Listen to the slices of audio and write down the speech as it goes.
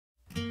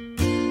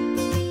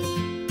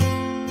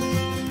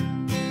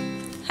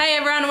Hey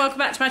everyone, and welcome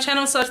back to my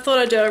channel. So I thought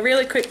I'd do a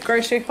really quick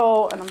grocery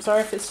haul, and I'm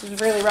sorry if this is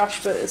really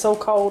rushed, but it's all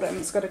cold and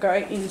it's got to go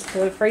into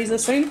the freezer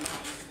soon.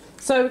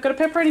 So we've got a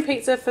pepperoni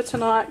pizza for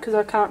tonight because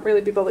I can't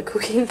really be bothered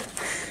cooking.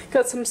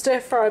 Got some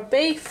stir-fried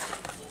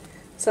beef,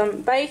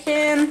 some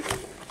bacon,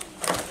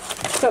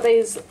 got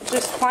these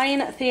just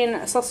plain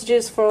thin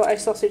sausages for a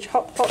sausage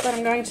hot pot that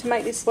I'm going to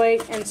make this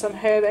week, and some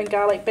herb and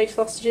garlic beef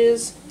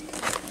sausages.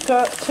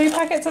 Got 2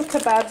 packets of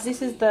kebabs.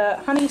 This is the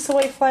honey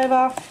soy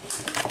flavour,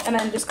 and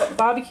then just got the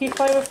barbecue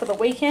flavour for the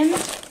weekend.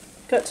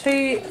 Got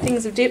 2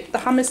 things of dip. The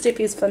hummus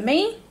dip is for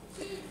me,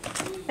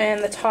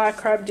 and the Thai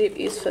crab dip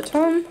is for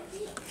Tom.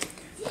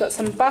 Got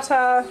some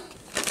butter,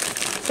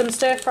 some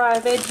stir fry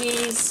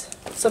veggies,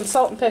 some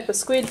salt and pepper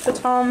squid for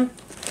Tom.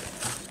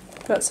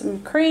 Got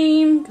some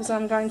cream because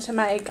I'm going to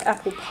make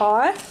apple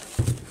pie.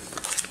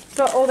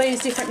 Got all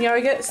these different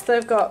yogurts.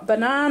 They've got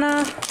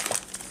banana,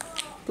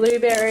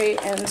 blueberry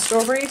and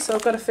strawberry, so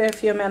I've got a fair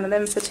few amount of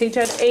them for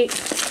TJ to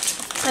eat.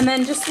 And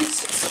then just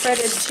this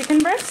shredded chicken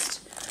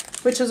breast,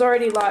 which is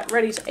already like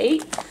ready to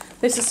eat.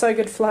 This is so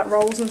good for like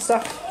rolls and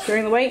stuff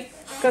during the week.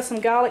 Got some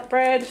garlic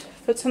bread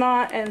for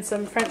tonight and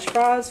some french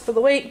fries for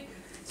the week.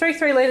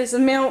 3 litres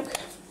of milk.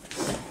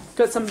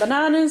 Got some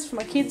bananas for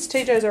my kids,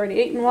 TJ's already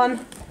eaten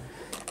one.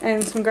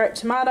 And some grape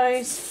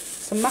tomatoes,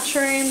 some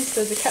mushrooms,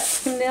 there's a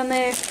capsicum down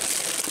there.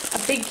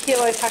 A big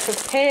kilo pack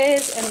of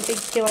pears and a big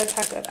kilo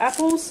pack of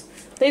apples.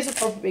 These will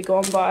probably be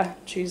gone by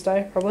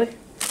Tuesday, probably.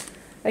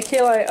 A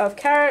kilo of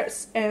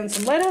carrots and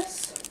some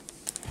lettuce.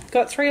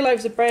 Got 3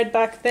 loaves of bread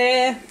back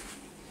there.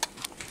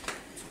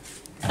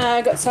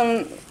 Got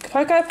some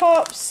Cocoa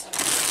Pops,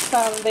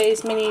 some of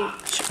these mini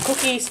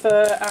cookies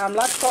for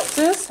lunch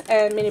boxes,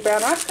 and mini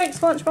brown rice cakes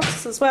for lunch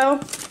boxes as well.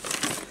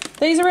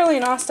 These are really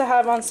nice to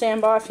have on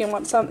standby if you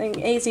want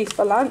something easy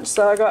for lunch.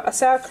 So I got a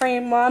sour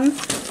cream one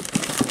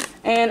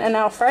and an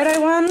Alfredo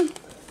one.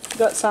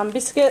 Got some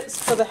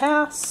biscuits for the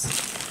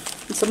house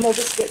and some more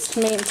biscuits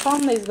for me and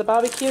Tom. These are the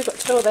barbecue, got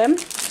 2 of them.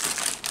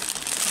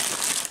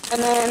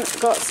 And then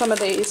got some of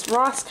these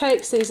rice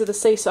cakes. These are the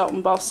sea salt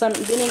and balsamic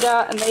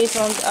vinegar, and these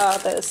ones are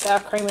the sour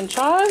cream and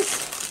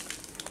chives.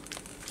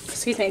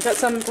 Excuse me. Got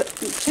some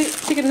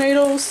chicken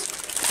noodles,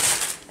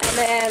 and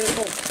then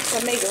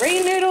some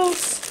megarine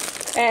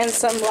noodles, and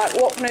some like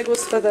wok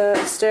noodles for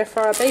the stir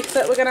fry beef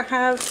that we're going to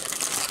have.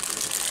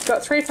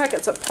 Got 3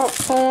 packets of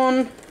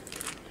popcorn,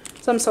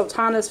 some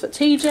sultanas for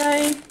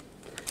TJ.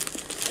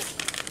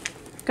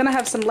 Gonna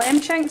have some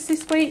lamb shanks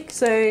this week,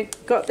 so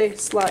got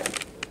this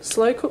like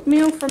slow cook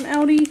meal from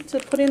Aldi to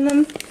put in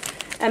them,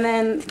 and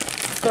then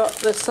got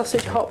the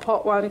sausage hot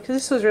pot one because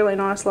this was really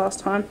nice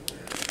last time.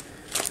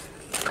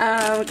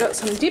 Got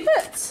some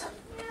dippets,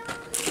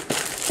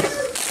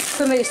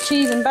 some of these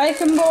cheese and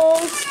bacon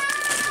balls.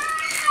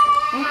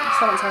 Oh,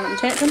 someone's having a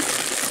tantrum.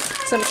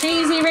 Some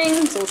cheesy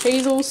rings or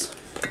cheesels.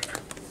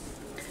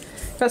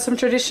 Got some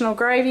traditional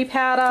gravy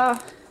powder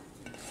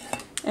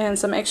and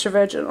some extra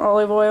virgin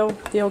olive oil,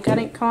 the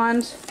organic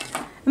kind.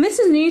 And this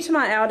is new to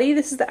my Aldi.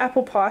 This is the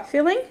apple pie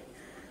filling.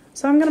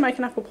 So I'm going to make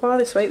an apple pie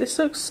this week. This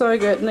looks so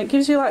good, and it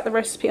gives you like the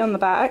recipe on the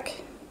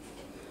back.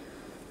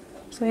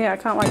 So yeah, I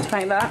can't wait to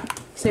make that.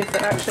 See if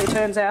it actually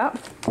turns out.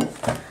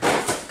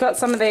 Got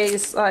some of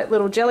these like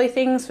little jelly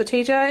things for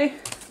TJ.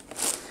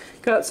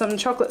 Got some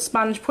chocolate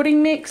sponge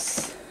pudding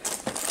mix.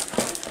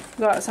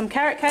 Got some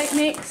carrot cake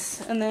mix,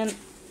 and then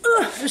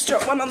just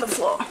dropped one on the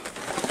floor.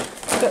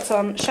 Got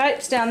some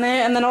shapes down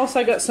there, and then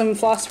also got some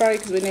fly spray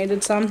because we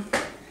needed some,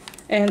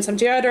 and some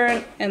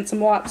deodorant and some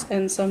wipes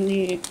and some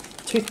new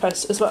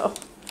toothpaste as well.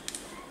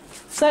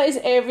 So that is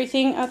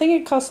everything. I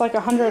think it costs like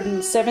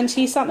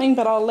 170 something,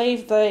 but I'll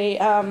leave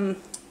the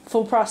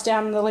full price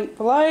down in the link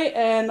below,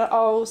 and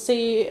I'll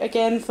see you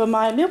again for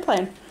my meal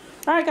plan.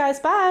 Alright guys,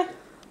 bye!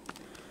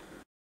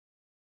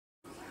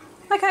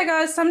 Okay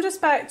guys, so I'm just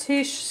back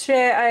to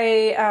share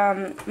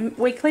a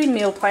weekly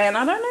meal plan.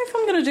 I don't know if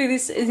I'm going to do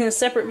this in a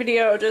separate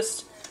video or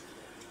just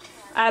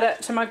add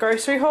it to my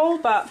grocery haul,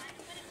 but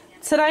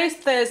today's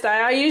Thursday.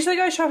 I usually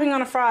go shopping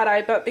on a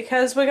Friday, but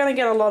because we're going to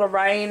get a lot of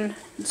rain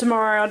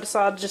tomorrow, I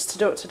decided just to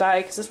do it today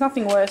because there's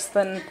nothing worse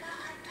than,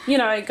 you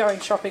know, going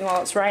shopping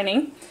while it's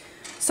raining.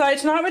 So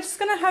tonight we're just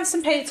going to have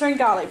some pizza and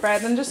garlic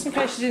bread, and just in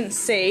case you didn't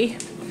see,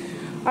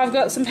 I've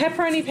got some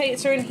pepperoni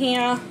pizza in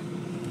here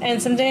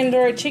and some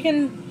tandoori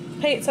chicken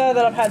pizza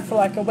that I've had for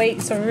like a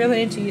week, so we really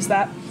need to use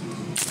that.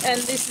 And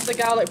this is the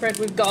garlic bread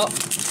we've got.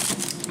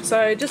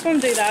 So just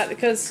want to do that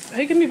because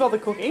who can be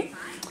bothered cooking?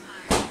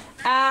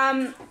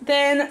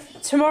 Then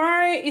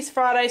tomorrow is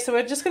Friday, so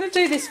we're just going to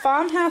do this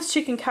farmhouse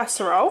chicken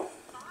casserole.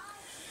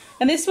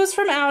 And this was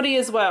from Aldi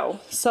as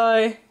well.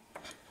 So,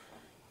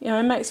 you know,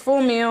 it makes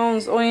 4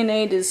 meals. All you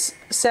need is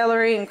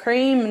celery and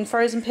cream and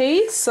frozen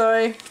peas,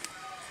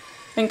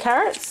 and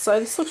carrots. So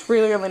this looks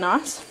really, really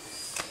nice.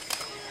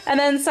 And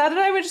then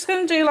Saturday we're just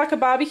going to do like a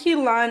barbecue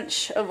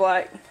lunch of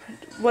like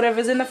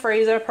whatever's in the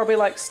freezer, probably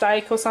like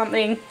steak or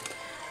something.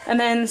 And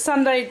then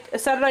Saturday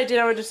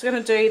dinner we're just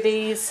going to do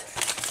these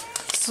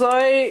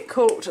slow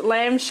cooked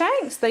lamb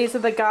shanks. These are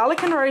the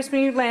garlic and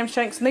rosemary lamb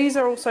shanks, and these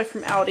are also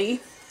from Aldi.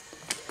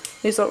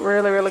 These look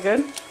really, really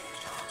good.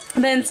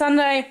 And then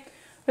Sunday,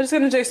 we're just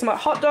going to do some like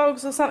hot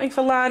dogs or something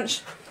for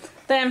lunch.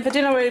 Then for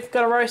dinner, we've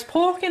got a roast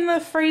pork in the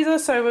freezer,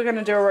 so we're going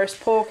to do a roast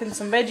pork and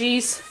some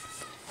veggies.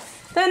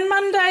 Then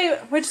Monday,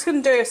 we're just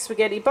going to do a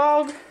spaghetti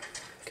bog,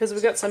 because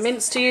we've got some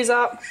mince to use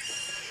up.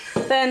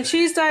 Then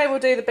Tuesday, we'll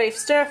do the beef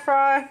stir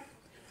fry.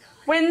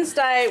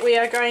 Wednesday, we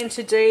are going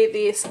to do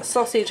this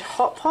sausage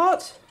hot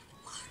pot.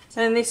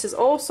 And this is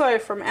also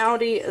from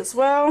Aldi as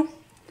well.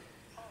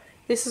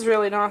 This is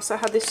really nice. I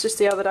had this just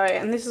the other day,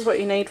 and this is what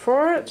you need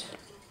for it.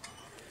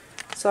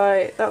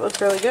 So that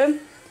looks really good.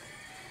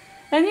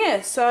 And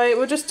yeah, so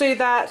we'll just do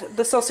that,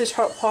 the sausage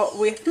hot pot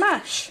with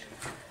mash.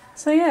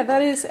 So yeah,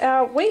 that is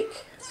our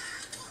week.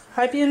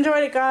 Hope you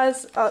enjoyed it,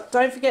 guys.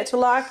 Don't forget to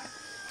like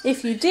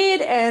if you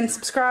did, and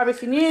subscribe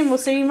if you're new, and we'll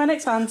see you in my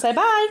next one. Say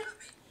bye.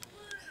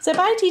 Say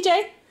bye,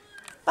 TJ.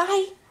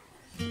 Bye.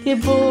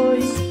 Good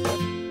boy.